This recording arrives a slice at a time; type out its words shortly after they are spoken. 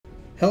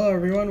Hello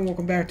everyone,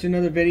 welcome back to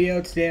another video.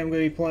 Today I'm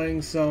going to be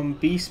playing some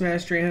Beast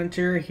Mastery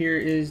Hunter. Here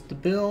is the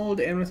build,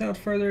 and without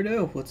further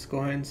ado, let's go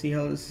ahead and see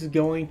how this is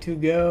going to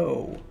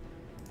go.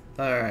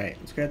 Alright,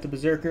 let's grab the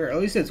Berserker. At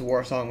least it's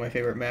Warsong, my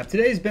favorite map.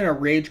 Today's been a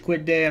rage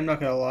quit day, I'm not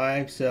going to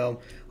lie, so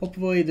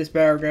hopefully this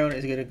battleground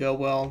is going to go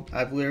well.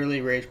 I've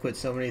literally rage quit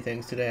so many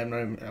things today, I'm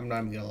not even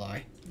going to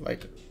lie.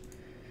 Like,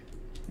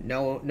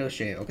 no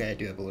shame. Okay, I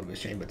do have a little bit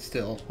of shame, but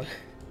still, I'm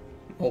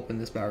hoping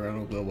this battleground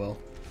will go well.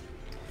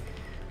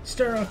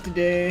 Start off the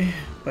day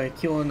by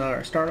killing,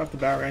 or start off the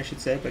battle, I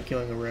should say, by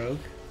killing a rogue.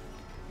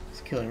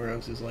 Because killing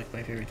rogues is like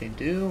my favorite thing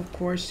to do. Of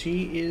course,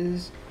 he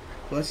is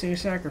blessing or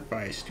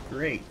sacrificed.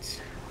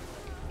 Great.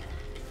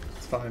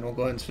 It's fine, we'll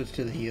go ahead and switch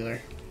to the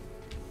healer.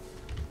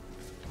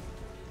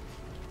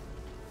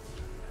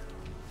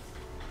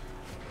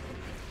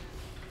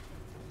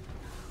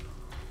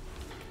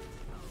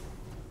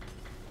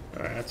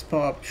 Alright, let's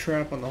pop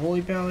trap on the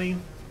Holy Pally.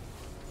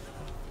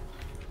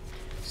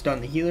 Stun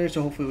the healer,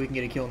 so hopefully we can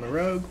get a kill on the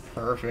rogue.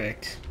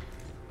 Perfect.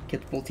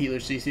 Get both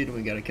healers CC'd and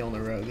we got a kill on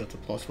the rogue. That's a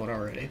 +1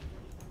 already.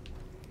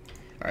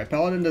 Alright,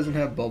 Paladin doesn't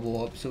have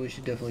bubble up, so we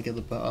should definitely kill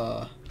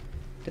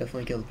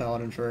the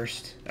Paladin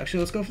first. Actually,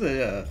 let's go for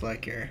the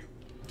flag carrier.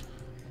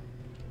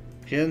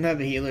 She doesn't have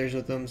the healers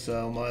with them,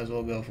 so might as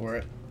well go for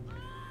it.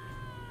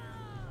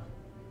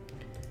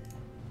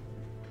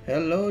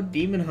 Hello,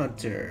 Demon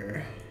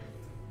Hunter.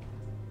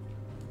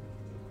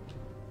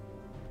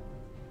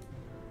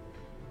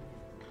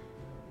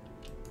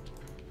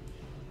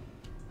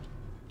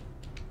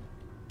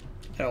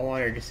 I don't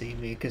want her to see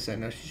me because I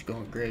know she's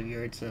going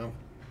graveyard, so.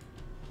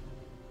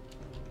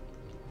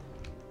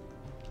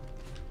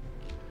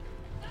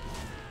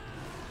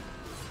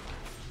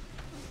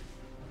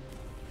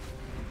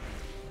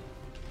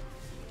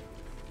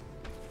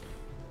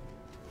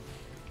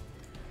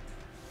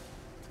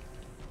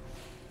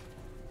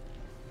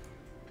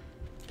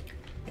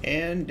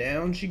 And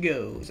down she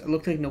goes. It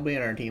looks like nobody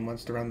on our team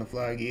wants to run the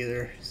flag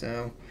either,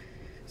 so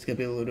it's going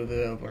to be a little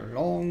bit of a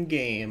long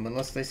game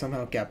unless they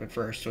somehow cap it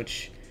first,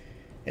 which,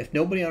 if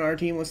nobody on our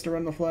team wants to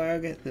run the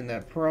flag, then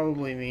that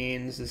probably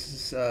means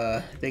this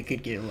is, they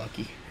could get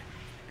lucky.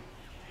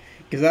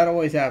 Because that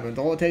always happens.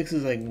 All it takes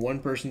is like one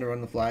person to run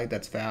the flag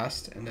that's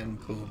fast, and then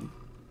boom.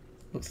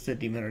 Looks like the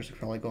Demon Hunters are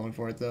probably going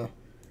for it though.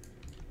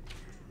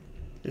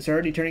 It's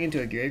already turning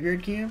into a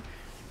graveyard camp?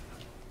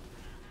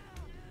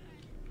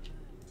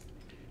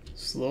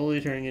 Slowly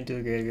turning into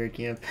a graveyard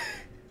camp.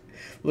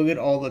 Look at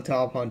all the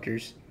top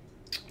hunters.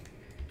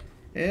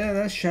 Yeah,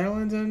 that's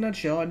Shadowlands in a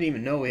nutshell. I didn't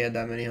even know we had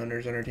that many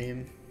hunters on our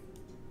team.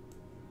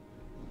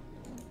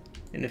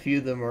 And a few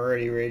of them are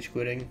already rage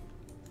quitting.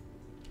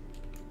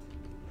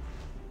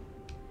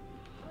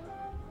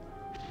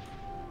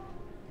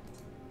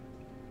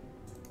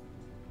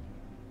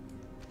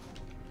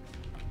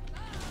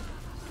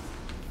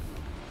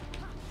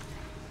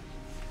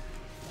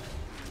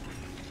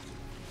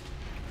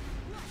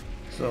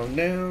 Slow him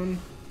down.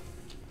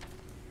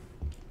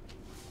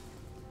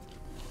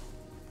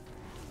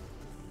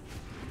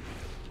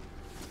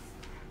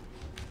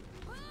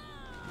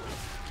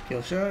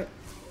 Kill shot.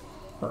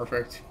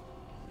 Perfect.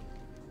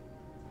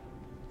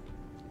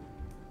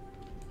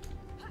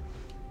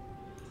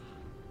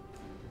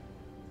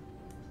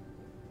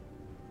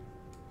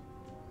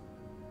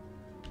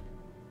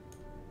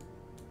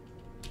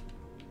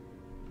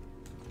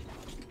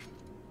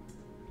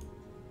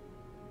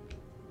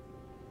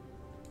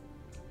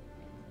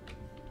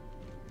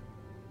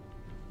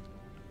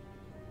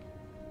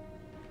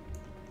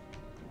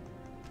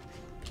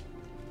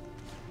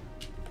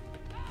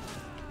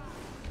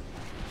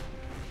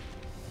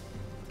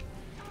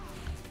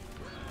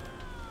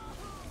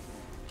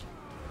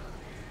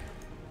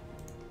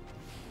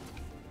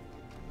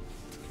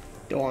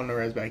 Don't want to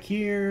res back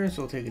here,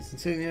 so we'll take its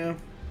insignia.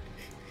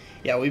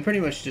 Yeah, we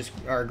pretty much just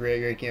are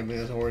graveyard camping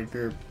as a horde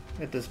group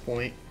at this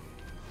point.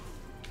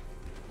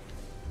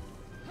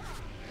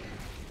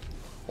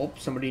 Oh,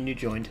 somebody new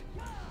joined.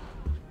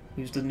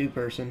 Who's the new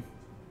person?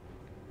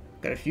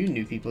 Got a few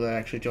new people that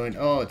actually joined.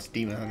 Oh, it's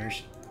Demon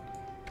Hunters.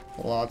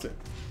 Lots of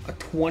a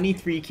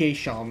 23k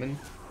shaman.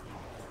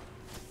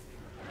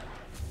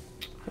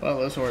 Well,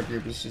 this horde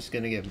group is just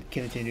gonna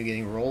continue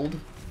getting rolled.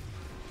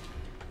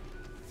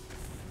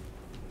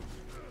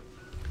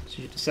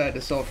 So you decide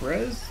to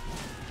self-res.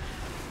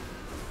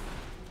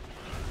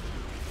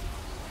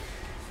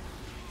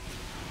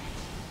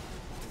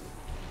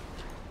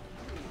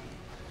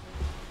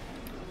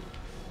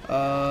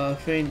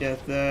 Feign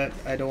death that.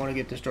 I don't want to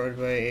get destroyed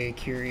by a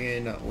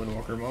Kyrian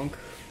Windwalker monk.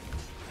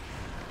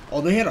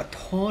 Oh, they had a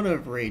ton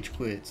of rage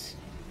quits.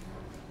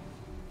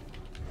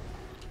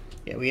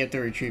 Yeah, we have to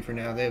retreat for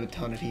now. They have a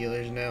ton of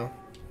healers now.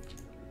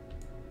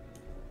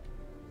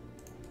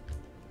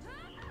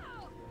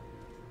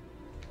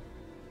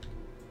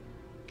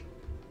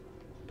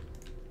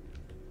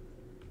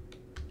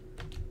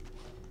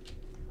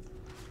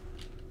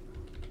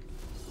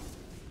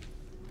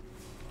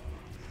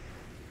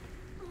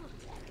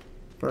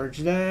 Purge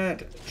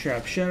that.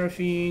 Trap Shadow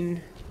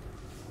Fiend.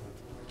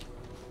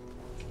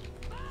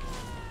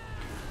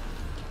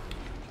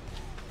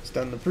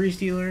 Stun the priest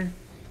healer.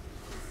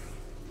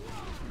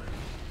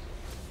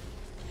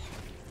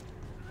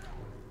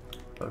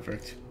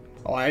 Perfect.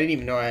 Oh, I didn't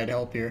even know I had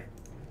help here.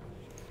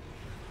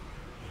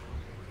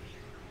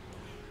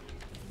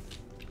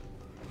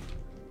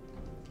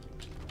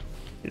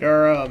 Did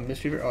our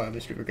Mistweaver? Oh,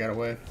 Mistweaver got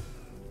away.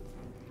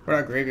 We're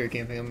not graveyard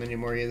camping them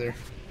anymore either.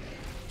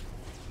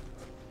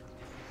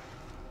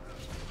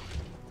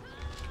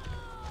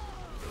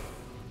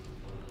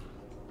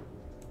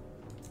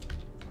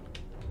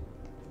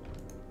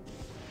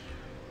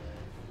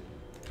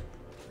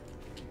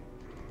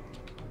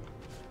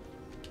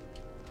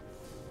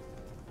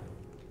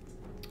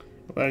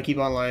 I'm gonna keep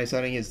on line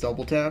setting his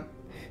double tap.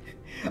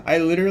 I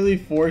literally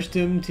forced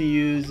him to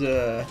use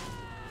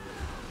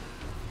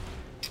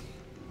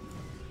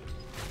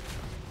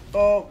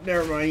oh,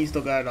 never mind, he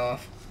still got it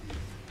off.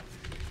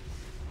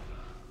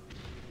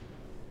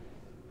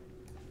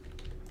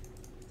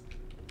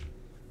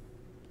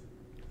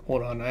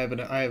 Hold on, I have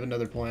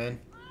another plan.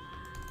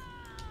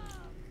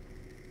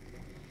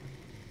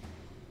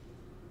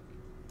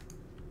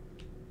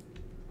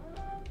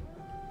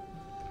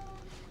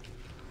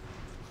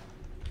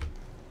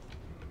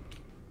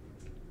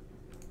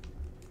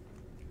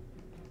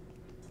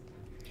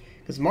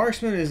 Because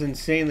Marksman is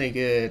insanely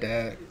good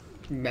at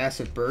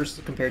massive bursts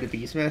compared to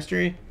Beast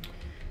Mastery.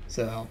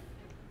 So,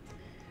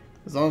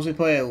 as long as we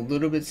play a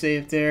little bit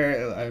safe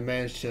there, I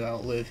managed to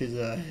outlive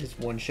his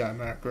one-shot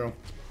macro.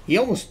 He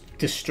almost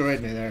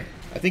destroyed me there.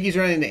 I think he's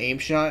running the aim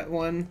shot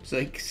one,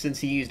 so since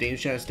he used aim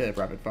shot instead of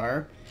rapid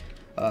fire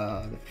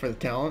for the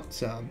talent,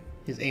 so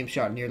his aim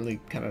shot nearly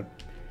kind of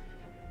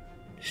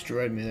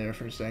destroyed me there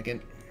for a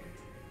second.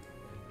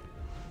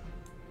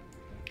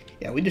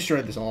 Yeah, we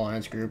destroyed this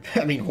alliance group.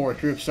 I mean, horde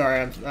group.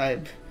 Sorry, I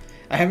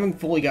haven't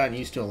fully gotten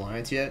used to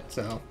alliance yet,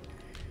 so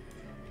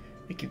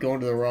I keep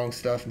going to the wrong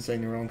stuff and saying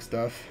the wrong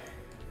stuff.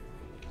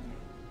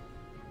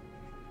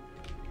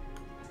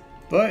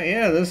 But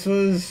yeah, this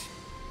was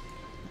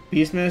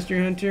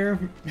Beastmaster Hunter.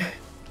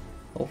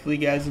 Hopefully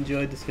you guys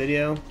enjoyed this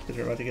video, because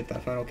we're about to get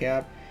that final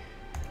cap.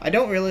 I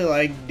don't really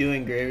like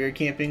doing graveyard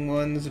camping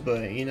ones,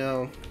 but you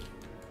know,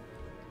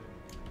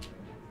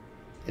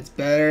 it's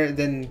better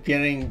than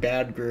getting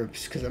bad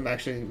groups, because I'm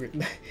actually,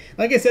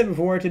 like I said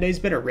before, today's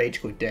been a rage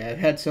quit day. I've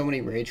had so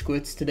many rage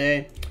quits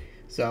today,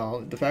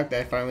 so the fact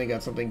that I finally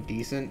got something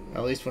decent,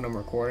 at least when I'm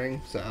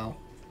recording, so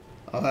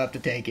I'll have to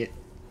take it.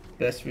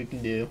 Best we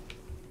can do.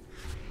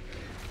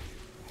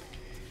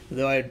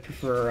 Though I'd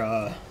prefer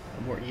a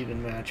more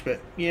even match, but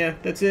yeah,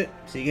 that's it.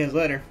 See you guys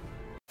later.